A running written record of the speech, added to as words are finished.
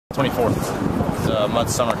24th. It's a Mud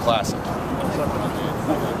Summer Classic.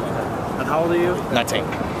 And how old are you? 19.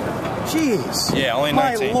 Jeez. Yeah, only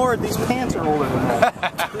 19. My lord, these pants are older than that.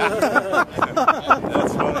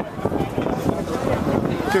 That's funny.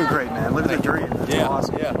 Doing great, man. Living the dream. Yeah,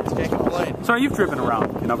 Awesome. yeah. Can't complain. So you've driven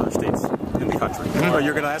around in other states in the country. Oh,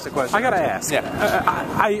 you're going to ask a question? I got to ask. Yeah.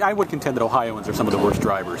 I would contend that Ohioans are some of the worst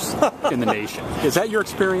drivers in the nation. Is that your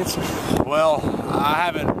experience? Well, I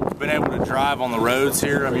haven't been able to drive on the roads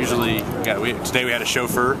here. I'm usually, today we had a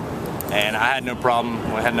chauffeur, and I had no problem.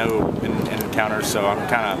 We had no encounters, so I'm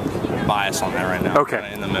kind of biased on that right now. Okay.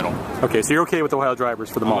 Kinda in the middle. Okay, so you're okay with Ohio drivers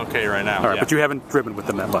for the moment? I'm okay right now. All right, yeah. but you haven't driven with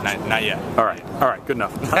them that much? Not yet. All right, good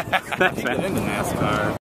enough. Thanks, man. Get into NASCAR.